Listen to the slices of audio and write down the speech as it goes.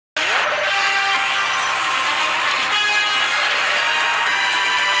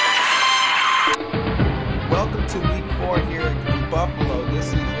here in Buffalo. This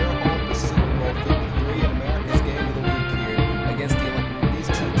is your home for Super Bowl 53 and America's Game of the Week here against these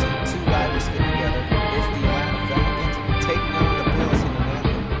two rivals get together. It's the Atlanta Falcons taking on the Bills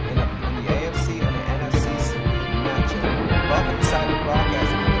in the AFC and the NFC matchup. Welcome inside the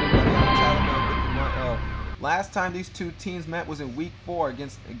broadcast, everybody. I'm Tyler 51L. Last time these two teams met was in Week 4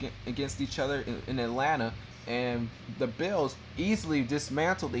 against each other in Atlanta. And the Bills easily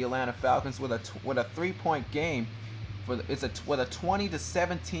dismantled the Atlanta Falcons with a 3-point game with a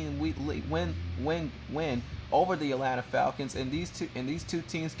 20-17 win over the Atlanta Falcons. And these two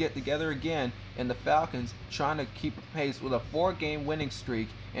teams get together again, and the Falcons trying to keep pace with a 4-game winning streak.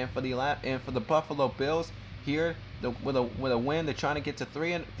 And for the Buffalo Bills here, with a win, they're trying to get to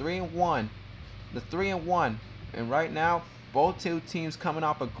 3-1. The 3-1, and right now, both two teams coming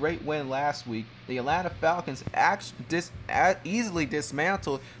off a great win last week. The Atlanta Falcons easily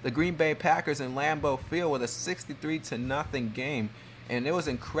dismantled the Green Bay Packers in Lambeau Field with a 63-0 game, and it was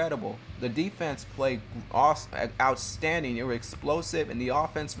incredible. The defense played outstanding. They were explosive, and the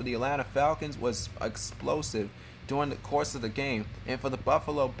offense for the Atlanta Falcons was explosive during the course of the game. And for the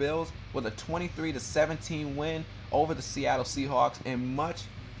Buffalo Bills, with a 23-17 win over the Seattle Seahawks,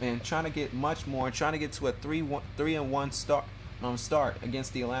 and trying to get much more, trying to get to a 3-1 start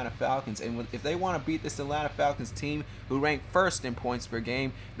against the Atlanta Falcons. And if they want to beat this Atlanta Falcons team, who rank first in points per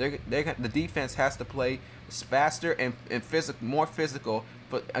game, the defense has to play faster and more physical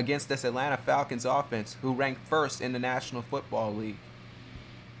against this Atlanta Falcons offense, who rank first in the National Football League.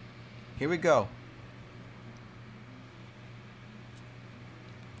 Here we go.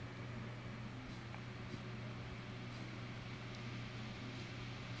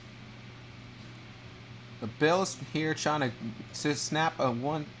 The Bills here trying to snap a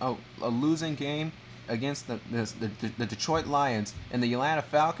losing game against the Detroit Lions, and the Atlanta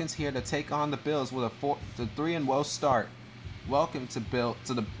Falcons here to take on the Bills with a 3-0 start. Welcome to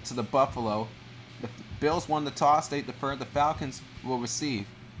the Buffalo. The Bills won the toss. They deferred. The Falcons will receive.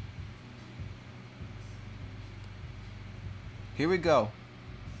 Here we go.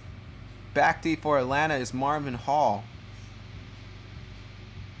 Back deep for Atlanta is Marvin Hall.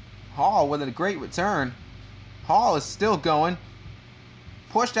 Hall with a great return. Hall is still going.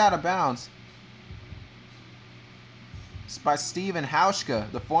 Pushed out of bounds. It's by Steven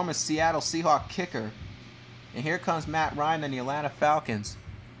Hauschka, the former Seattle Seahawks kicker. And here comes Matt Ryan and the Atlanta Falcons.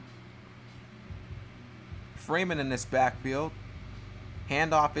 Freeman in this backfield.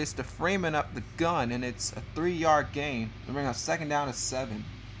 Handoff is to Freeman up the gun, and it's a 3-yard gain to bring a 2nd down to 7.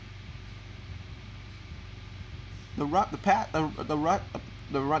 The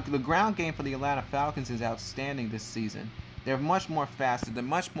ground game for the Atlanta Falcons is outstanding this season. They're much more faster. They're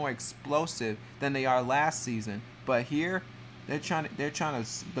much more explosive than they are last season. But here, they're trying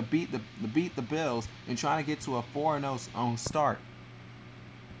to beat the Bills and trying to get to a 4-0 start.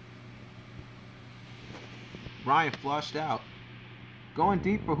 Ryan flushed out, going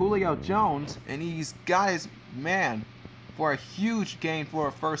deep for Julio Jones, and he's got his man for a huge gain for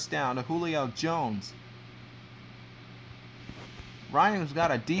a 1st down to Julio Jones. Ryan's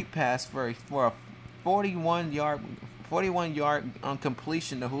got a deep pass for a 41-yard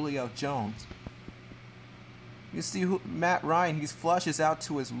completion to Julio Jones. You see Matt Ryan, he flushes out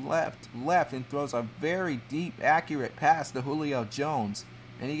to his left and throws a very deep, accurate pass to Julio Jones,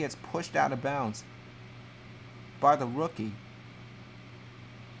 and he gets pushed out of bounds by the rookie.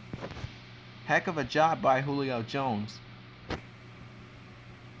 Heck of a job by Julio Jones.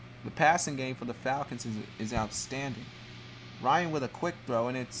 The passing game for the Falcons is outstanding. Ryan with a quick throw,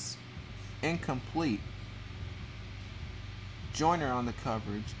 and it's incomplete. Joyner on the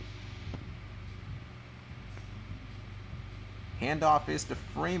coverage. Handoff is to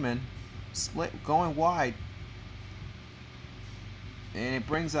Freeman. Split going wide. And it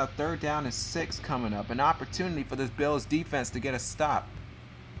brings up 3rd down and 6 coming up. An opportunity for this Bills defense to get a stop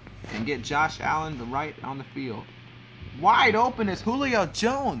and get Josh Allen right on the field. Wide open is Julio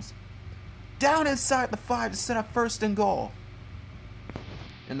Jones. Down inside the 5 to set up 1st and goal.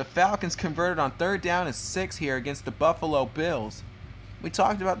 And the Falcons converted on 3rd down and 6 here against the Buffalo Bills. We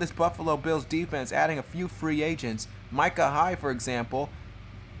talked about this Buffalo Bills defense adding a few free agents. Micah Hyde, for example,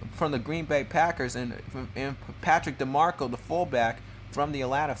 from the Green Bay Packers, and Patrick DeMarco, the fullback, from the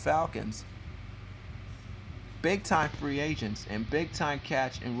Atlanta Falcons. Big-time free agents and big-time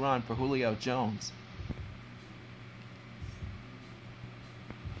catch and run for Julio Jones.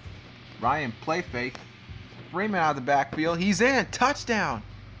 Ryan play fake. Freeman out of the backfield. He's in. Touchdown.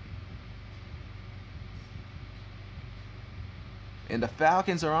 And the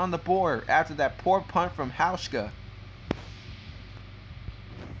Falcons are on the board after that poor punt from Hauschka.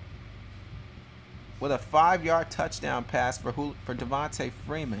 with a 5-yard touchdown pass for Devontae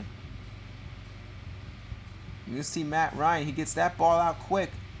Freeman. You see Matt Ryan, he gets that ball out quick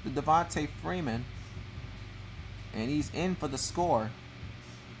to Devontae Freeman, and he's in for the score.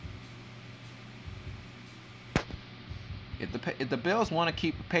 If the Bills want to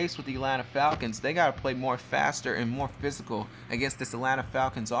keep pace with the Atlanta Falcons, they got to play more faster and more physical against this Atlanta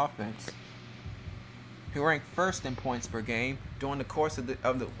Falcons offense, who ranked first in points per game during the course of a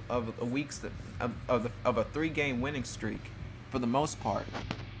 3-game winning streak for the most part.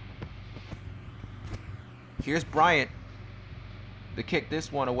 Here's Bryant to kick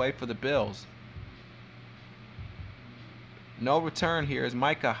this one away for the Bills. No return here is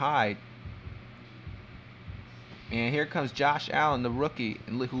Micah Hyde. And here comes Josh Allen, the rookie,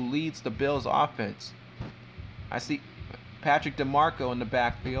 who leads the Bills offense. I see Patrick DeMarco in the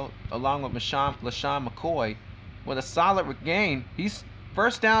backfield, along with LaShawn McCoy. With a solid gain, he's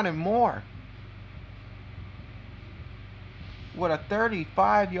first down and more. What a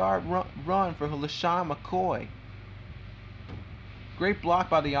 35-yard run for LaShawn McCoy. Great block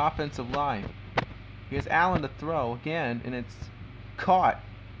by the offensive line. Here's Allen to throw again, and it's caught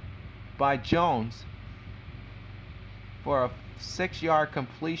by Jones for a 6-yard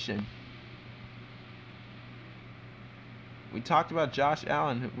completion. We talked about Josh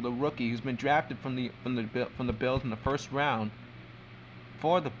Allen, the rookie, who's been drafted from the Bills in the first round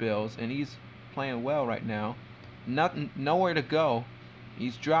for the Bills, and he's playing well right now. Nowhere to go.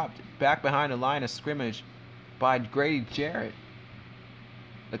 He's dropped back behind the line of scrimmage by Grady Jarrett,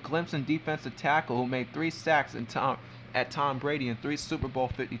 the Clemson defensive tackle who made 3 sacks at Tom Brady in Super Bowl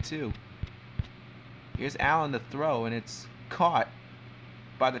 52. Here's Allen to throw, and it's caught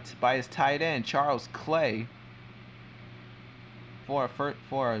by his tight end Charles Clay for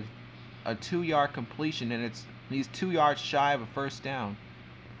a 2-yard completion, and he's 2 yards shy of a first down.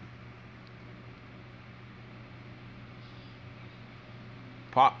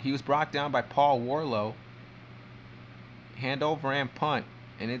 He was brought down by Paul Warlow. Handover and punt,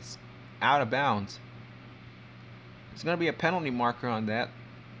 and it's out of bounds. There's going to be a penalty marker on that.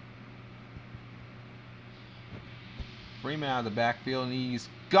 Freeman out of the backfield, and he's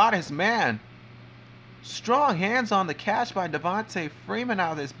got his man. Strong hands on the catch by Devontae Freeman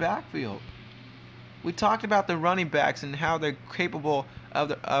out of this backfield. We talked about the running backs and how they're capable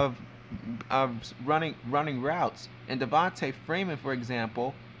of running routes. And Devontae Freeman, for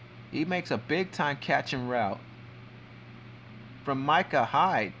example, he makes a big-time catch and route from Micah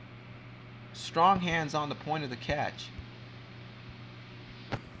Hyde. Strong hands on the point of the catch.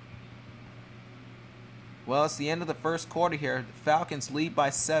 Well, it's the end of the first quarter here. The Falcons lead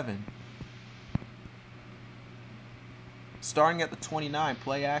by 7. Starting at the 29,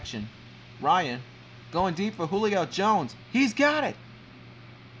 play action. Ryan going deep for Julio Jones. He's got it.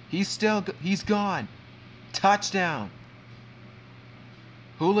 He's gone. Touchdown.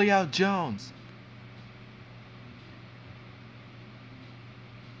 Julio Jones.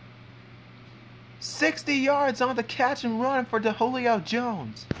 "60 yards on the catch and run for Julio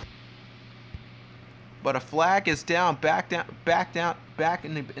Jones." But a flag is down, back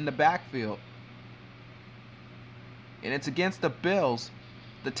in the backfield. And it's against the Bills.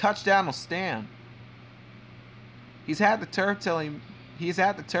 The touchdown will stand. He's had the turf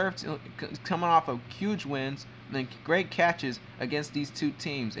coming off of huge wins and great catches against these two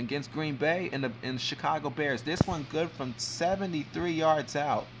teams, against Green Bay and the Chicago Bears. This one good from 73 yards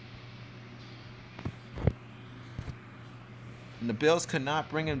out. And the Bills could not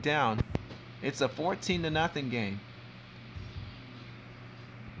bring him down. It's a 14-0 game.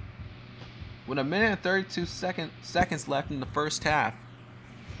 With a minute and 32 seconds left in the first half.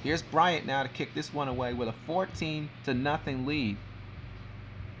 Here's Bryant now to kick this one away with a 14-0 lead.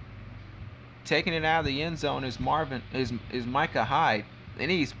 Taking it out of the end zone is Micah Hyde,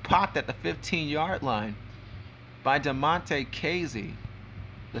 and he's popped at the 15-yard line by DeMonte Casey,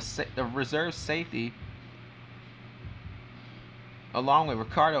 the reserve safety, along with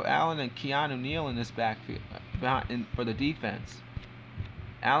Ricardo Allen and Keanu Neal in this backfield for the defense.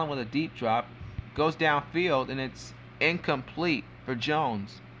 Allen with a deep drop goes downfield, and it's incomplete for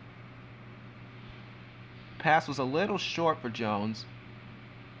Jones. Pass was a little short for Jones.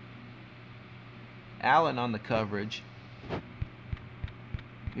 Allen on the coverage.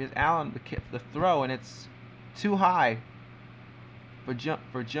 Here's Allen the throw, and it's too high for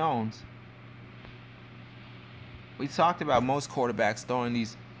Jones. We talked about most quarterbacks throwing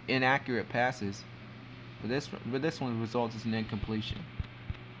these inaccurate passes, but this one results in an incompletion.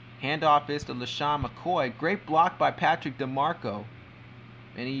 Handoff is to LaShawn McCoy. Great block by Patrick DeMarco,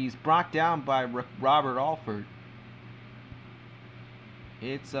 and he's brought down by Robert Alford.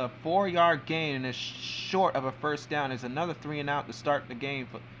 It's a 4-yard gain and it's short of a first down. It's another 3 and out to start the game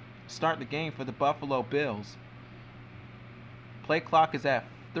for the Buffalo Bills. Play clock is at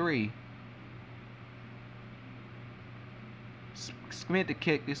 3. Schmidt to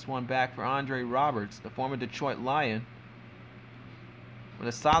kick this one back for Andre Roberts, the former Detroit Lion, with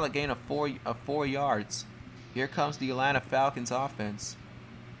a solid gain of 4 yards. Here comes the Atlanta Falcons offense.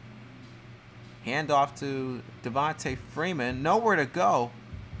 Handoff to Devontae Freeman. Nowhere to go.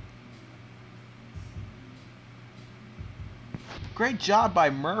 Great job by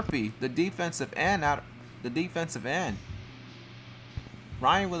Murphy, the defensive end.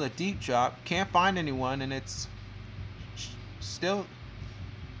 Ryan with a deep drop. Can't find anyone, and it's still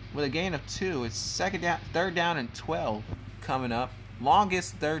with a gain of 2. It's 3rd down and 12 coming up.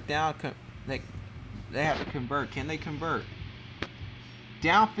 Longest 3rd down. They have to convert. Can they convert?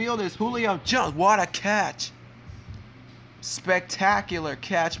 Downfield is Julio Jones. What a catch. Spectacular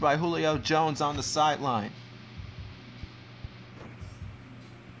catch by Julio Jones on the sideline.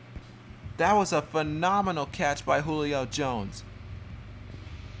 That was a phenomenal catch by Julio Jones.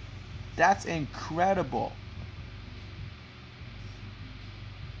 That's incredible.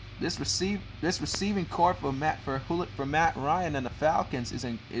 This receiving corps for Matt Ryan and the Falcons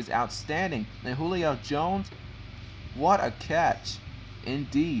is outstanding. And Julio Jones, what a catch.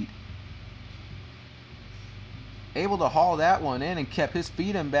 Indeed. Able to haul that one in and kept his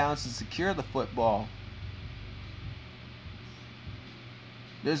feet in bounds to secure the football.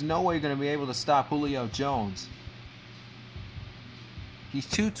 There's no way you're going to be able to stop Julio Jones. He's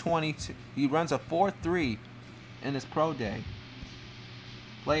 222. He runs a 4.3 in his pro day.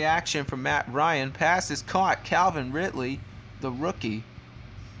 Play action from Matt Ryan. Pass is caught. Calvin Ridley, the rookie,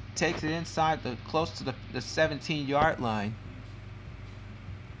 takes it inside close to the 17-yard line.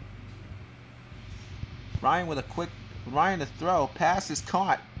 Ryan to throw. Pass is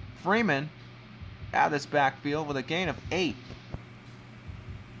caught. Freeman out of this backfield with a gain of 8.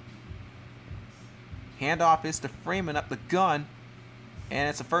 Handoff is to Freeman up the gun, and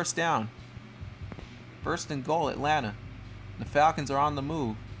it's a first down. 1st and goal, Atlanta. The Falcons are on the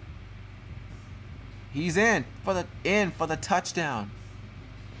move. He's in for the touchdown.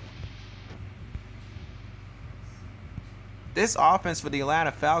 This offense for the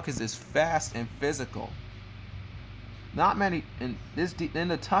Atlanta Falcons is fast and physical. Not many in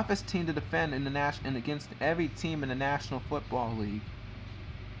the toughest team to defend and against every team in the National Football League.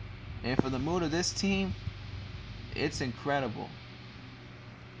 And for the mood of this team, it's incredible.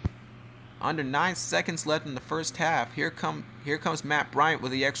 Under 9 seconds left in the first half. Here comes Matt Bryant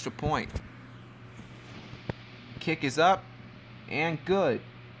with the extra point. Kick is up and good.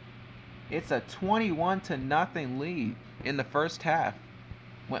 It's a 21-0 lead in the first half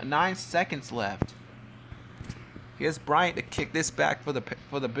with 9 seconds left. Here's Bryant to kick this back for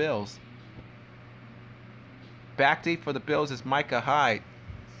the Bills. Back deep for the Bills is Micah Hyde,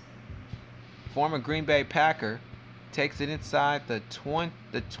 former Green Bay Packer. Takes it inside the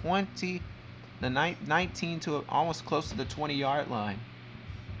 19 to almost close to the 20-yard line.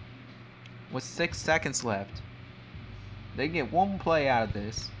 With 6 seconds left. They get one play out of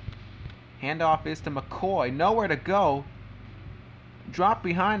this. Handoff is to McCoy. Nowhere to go. Dropped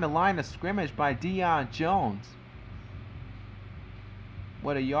behind the line of scrimmage by Deion Jones.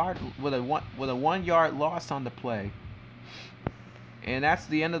 With a 1-yard loss on the play. And that's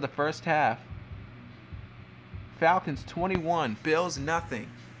the end of the first half. Falcons 21, Bills nothing.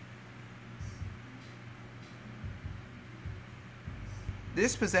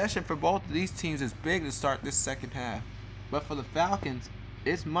 This possession for both of these teams is big to start this second half. But for the Falcons,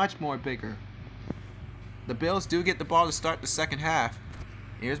 it's much more bigger. The Bills do get the ball to start the second half.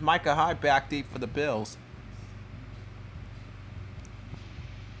 Here's Micah Hyde back deep for the Bills.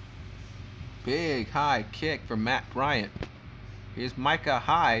 Big high kick from Matt Bryant. Here's Micah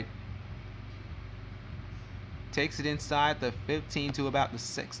Hyde. Takes it inside the 15 to about the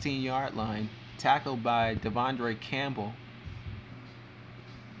 16-yard line. Tackled by Devondre Campbell.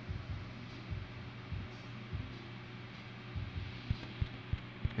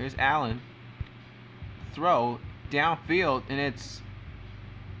 Here's Allen. Throw downfield, and it's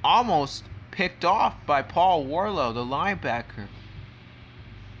almost picked off by Paul Warlow, the linebacker.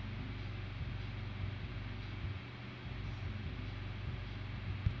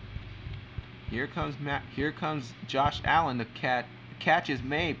 Here comes Josh Allen. The catch is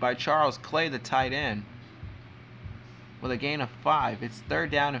made by Charles Clay, the tight end, with a gain of 5. It's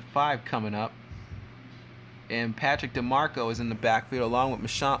 3rd down and 5 coming up. And Patrick DeMarco is in the backfield along with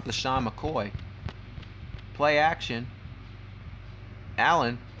LaShawn McCoy. Play action.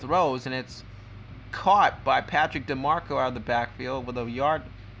 Allen throws, and it's caught by Patrick DeMarco out of the backfield with a yard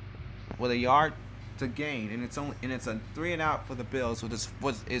to gain, and it's a 3 and out for the Bills, which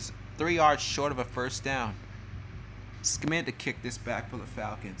is 3 yards short of a first down. Schmidt to kick this back for the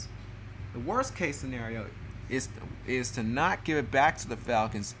Falcons. The worst case scenario is to not give it back to the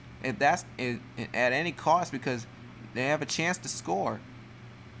Falcons, and that's at any cost, because they have a chance to score.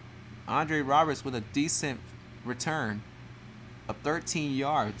 Andre Roberts with a decent return of 13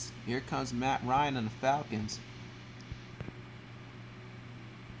 yards. Here comes Matt Ryan and the Falcons.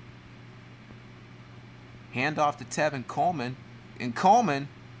 Handoff to Tevin Coleman, and Coleman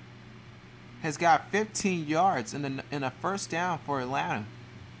has got 15 yards in a first down for Atlanta.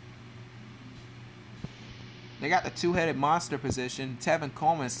 They got the two-headed monster position. Tevin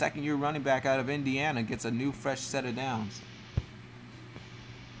Coleman, second-year running back out of Indiana, gets a new fresh set of downs.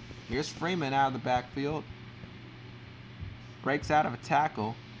 Here's Freeman out of the backfield. Breaks out of a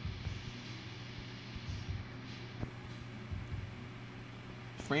tackle.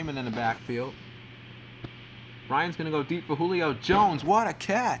 Freeman in the backfield. Ryan's going to go deep for Julio Jones. What a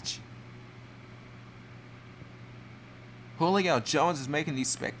catch! Julio Jones is making these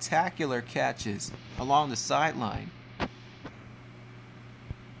spectacular catches along the sideline.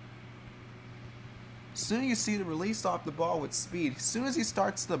 As soon as you see the release off the ball with speed, as soon as he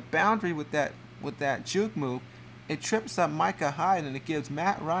starts the boundary with that juke move, it trips up Micah Hyde, and it gives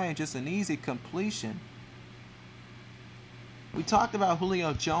Matt Ryan just an easy completion. We talked about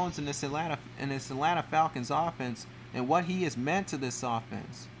Julio Jones in this Atlanta Falcons offense and what he has meant to this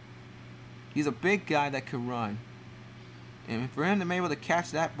offense. He's a big guy that can run. And for him to be able to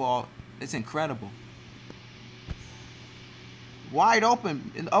catch that ball, it's incredible. Wide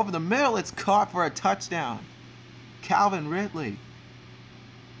open and over the middle, it's caught for a touchdown. Calvin Ridley.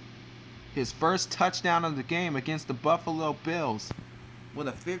 His first touchdown of the game against the Buffalo Bills with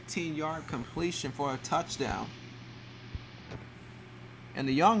a 15-yard completion for a touchdown. And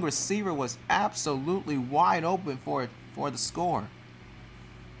the young receiver was absolutely wide open for the score.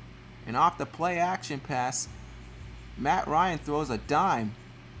 And off the play action pass, Matt Ryan throws a dime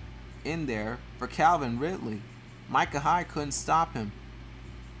in there for Calvin Ridley. Micah Hyde couldn't stop him.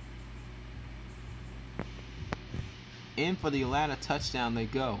 In for the Atlanta touchdown they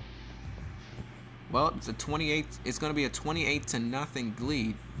go. Well, it's going to be a 28-0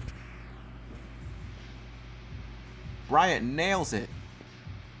 lead. Bryant nails it.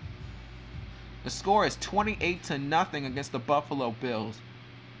 The score is 28-0 against the Buffalo Bills.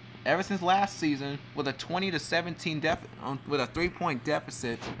 Ever since last season, with a 20-17 with a 3-point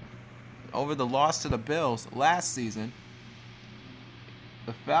deficit over the loss to the Bills last season,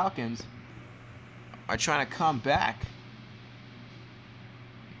 the Falcons are trying to come back.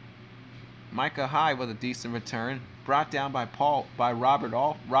 Micah Hyde with a decent return, brought down by Robert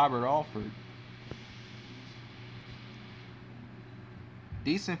Alford.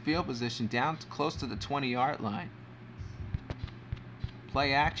 Decent field position down close to the 20-yard line.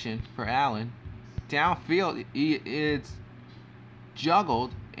 Play action for Allen. Downfield, he is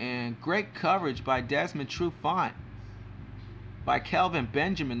juggled, and great coverage by Desmond Trufant. By Kelvin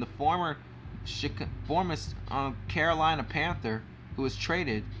Benjamin, the former Carolina Panther, who was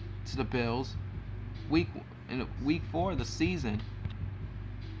traded to the Bills in week 4 of the season.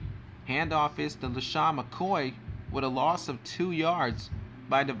 Handoff is to LaShawn McCoy with a loss of 2 yards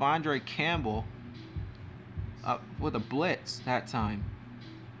by Devondre Campbell with a blitz that time.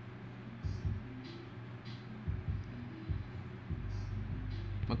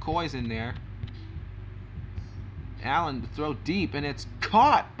 McCoy's in there. Allen to throw deep, and it's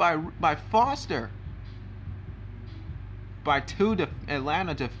caught by Foster. By two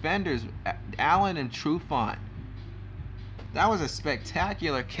Atlanta defenders, Allen and Trufant. That was a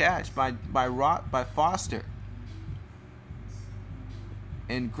spectacular catch by Foster.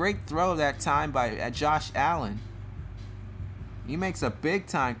 And great throw that time by Josh Allen. He makes a big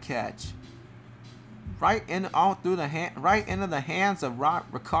time catch. Right into the hands of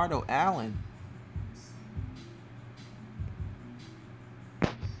Ricardo Allen.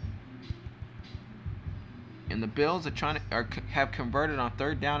 And the Bills have converted on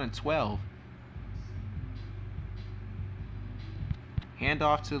 3rd down and 12.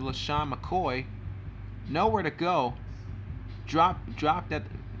 Handoff to LaShawn McCoy. Nowhere to go. Dropped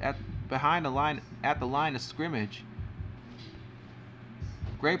behind the line at the line of scrimmage.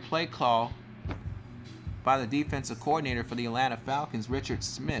 Great play call by the defensive coordinator for the Atlanta Falcons, Richard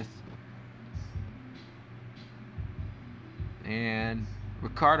Smith. And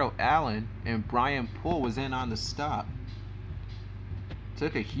Ricardo Allen and Brian Poole was in on the stop.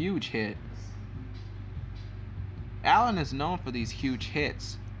 Took a huge hit. Allen is known for these huge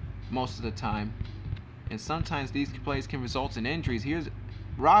hits most of the time. and sometimes these plays can result in injuries. Here's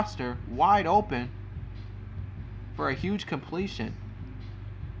Roster wide open for a huge completion.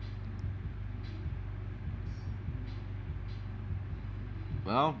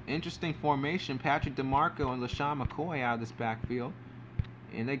 Well, interesting formation. Patrick DeMarco and LaShawn McCoy out of this backfield.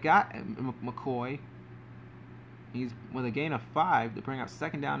 And they got McCoy. He's with a gain of 5 to bring up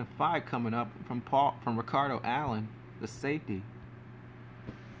 2nd down and 5 coming up from Ricardo Allen, the safety.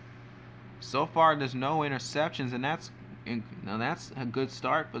 So far, there's no interceptions, and that's a good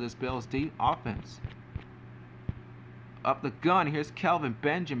start for this Bills offense. Up the gun, here's Kelvin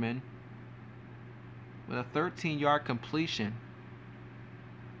Benjamin with a 13-yard completion.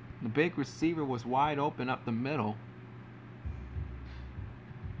 The big receiver was wide open up the middle.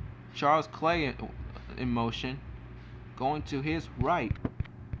 Charles Clay in motion, going to his right.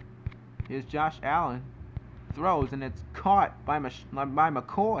 Here's Josh Allen, throws, and it's caught by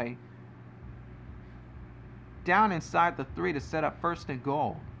McCoy. Down inside the 3 to set up 1st and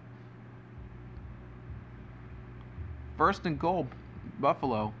goal. 1st and goal,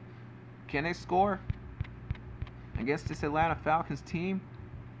 Buffalo. Can they score against this Atlanta Falcons team?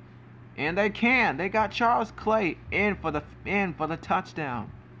 And they can. They got Charles Clay in for the touchdown.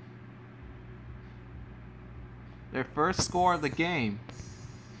 Their first score of the game.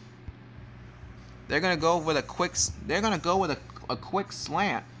 They're gonna go with a quick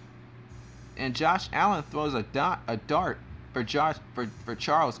slant, and Josh Allen throws a dart for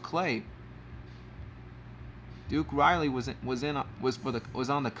Charles Clay. Duke Riley was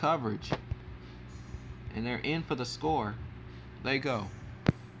on the coverage, and they're in for the score. There you go.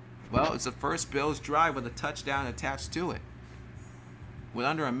 Well, it's the first Bills drive with a touchdown attached to it. With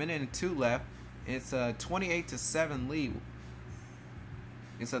under a minute and 2 left, it's a 28-7 lead.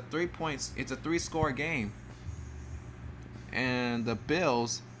 It's a 3-score game. And the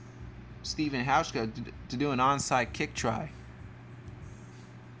Bills, Stephen Hauschka to do an onside kick try.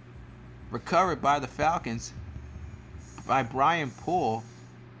 Recovered by the Falcons by Brian Poole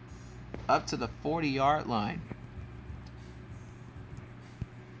up to the 40-yard line.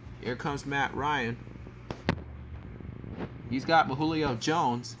 Here comes Matt Ryan. He's got Julio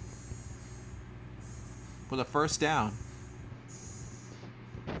Jones for the 1st down.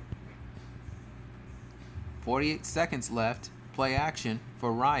 48 seconds left. Play action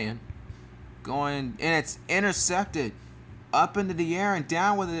for Ryan. Going, and it's intercepted. Up into the air and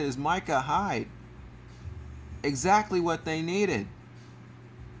down with it is Micah Hyde. Exactly what they needed.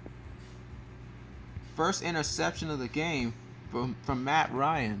 First interception of the game from Matt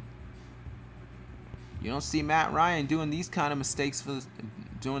Ryan. You don't see Matt Ryan doing these kind of mistakes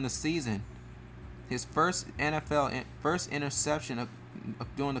during the season. His first interception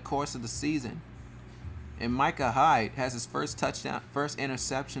during the course of the season. And Micah Hyde has his first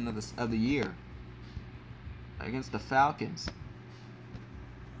interception of the year against the Falcons.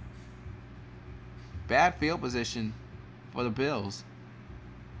 Bad field position for the Bills.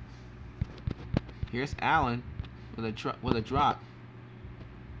 Here's Allen with a drop.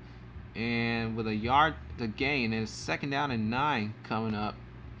 And with a yard to gain, and it's 2nd down and 9 coming up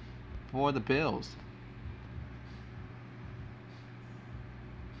for the Bills.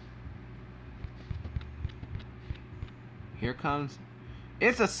 Here comes,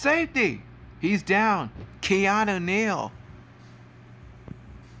 it's a safety. He's down. Keanu Neal.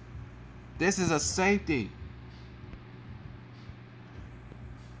 This is a safety.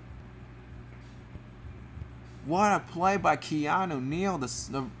 What a play by Keanu Neal,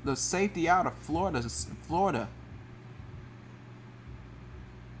 the safety out of Florida.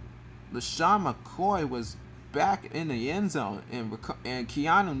 LaShawn McCoy was back in the end zone, and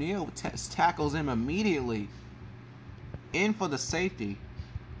Keanu Neal tackles him immediately. In for the safety.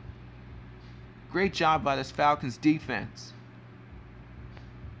 Great job by this Falcons defense.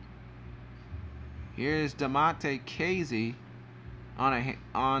 Here's Damontae Kazee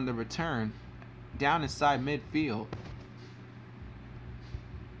on the return. Down inside midfield.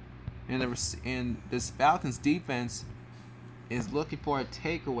 And this Falcons defense is looking for a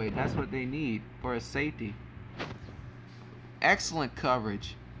takeaway. That's what they need for a safety. Excellent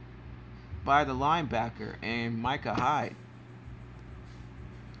coverage by the linebacker and Micah Hyde.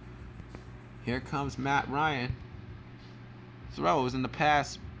 Here comes Matt Ryan. Throws, in the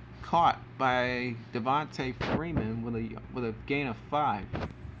pass caught by Devontae Freeman with a gain of 5.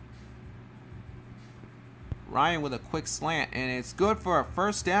 Ryan with a quick slant, and it's good for a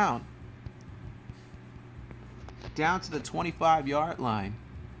 1st down. Down to the 25-yard line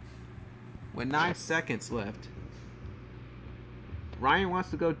with 9 seconds left. Ryan wants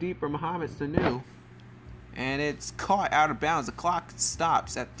to go deep for Mohamed Sanu, and it's caught out of bounds. The clock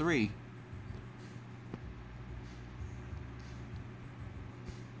stops at 3.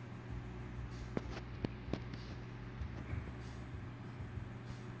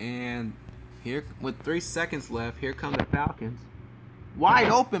 And here, with 3 seconds left, here come the Falcons. Wide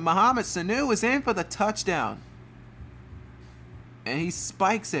open, Mohamed Sanu is in for the touchdown. And he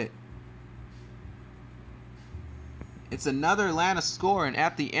spikes it. It's another Atlanta score, and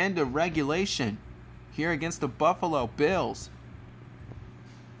at the end of regulation, here against the Buffalo Bills.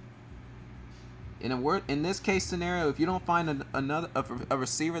 In this case scenario, if you don't find a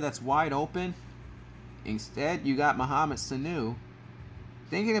receiver that's wide open, instead you got Mohamed Sanu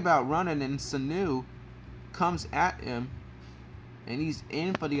thinking about running, and Sanu comes at him, and he's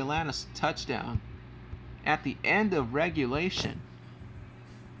in for the Atlanta touchdown at the end of regulation.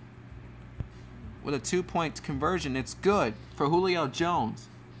 With a 2-point conversion, it's good for Julio Jones.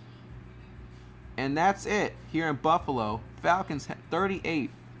 And that's it here in Buffalo. Falcons 38,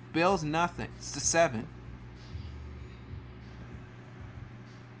 Bills nothing. It's 7.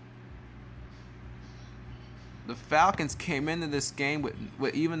 The Falcons came into this game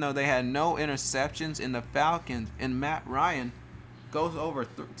with even though they had no interceptions, in the Falcons, and Matt Ryan goes over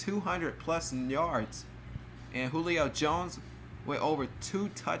 200 plus yards, and Julio Jones with over 2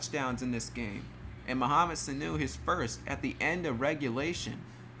 touchdowns in this game, and Mohamed Sanu his first at the end of regulation.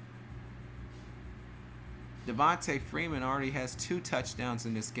 Devontae Freeman already has 2 touchdowns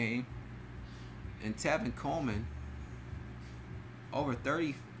in this game, and Tevin Coleman over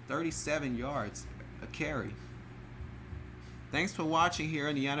 37 yards a carry. Thanks for watching here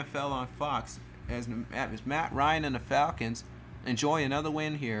in the NFL on Fox as Matt Ryan and the Falcons enjoy another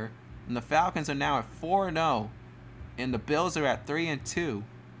win here. And the Falcons are now at 4-0, and the Bills are at 3-2.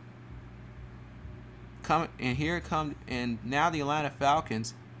 And now the Atlanta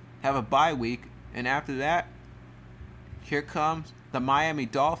Falcons have a bye week, and after that, here comes the Miami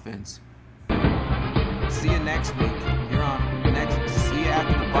Dolphins. See you next week. See you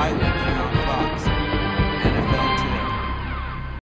after the bye week.